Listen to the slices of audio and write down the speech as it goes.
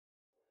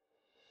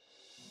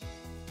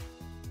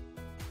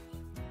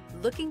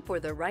Looking for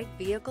the right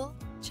vehicle?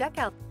 Check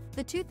out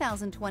the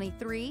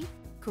 2023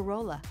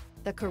 Corolla.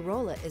 The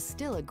Corolla is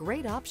still a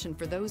great option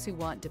for those who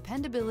want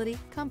dependability,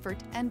 comfort,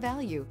 and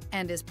value,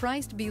 and is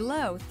priced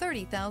below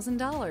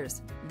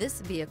 $30,000.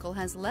 This vehicle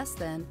has less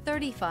than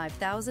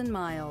 35,000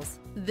 miles.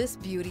 This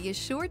beauty is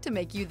sure to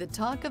make you the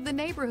talk of the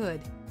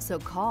neighborhood. So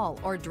call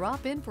or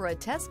drop in for a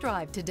test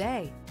drive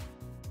today.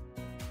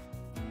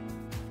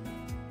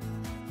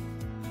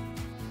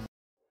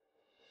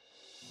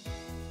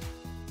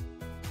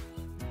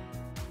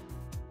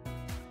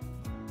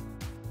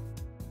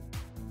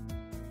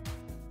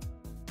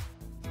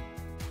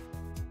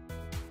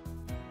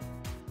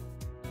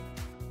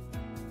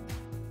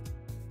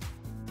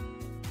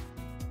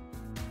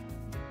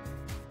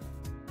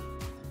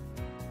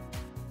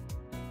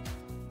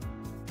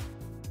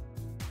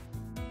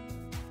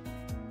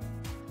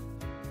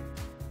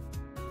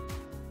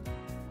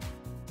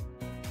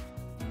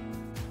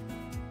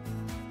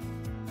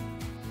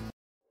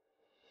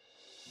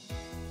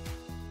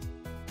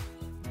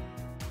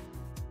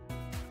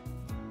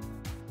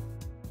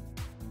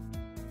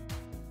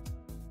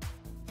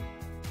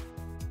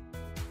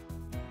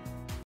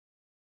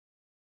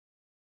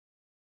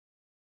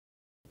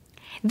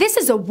 This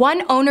is a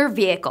one-owner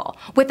vehicle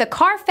with a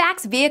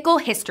Carfax Vehicle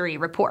History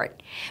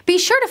Report. Be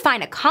sure to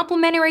find a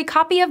complimentary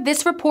copy of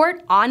this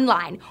report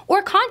online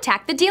or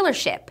contact the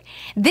dealership.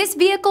 This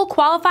vehicle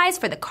qualifies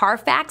for the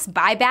Carfax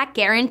Buyback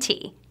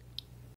Guarantee.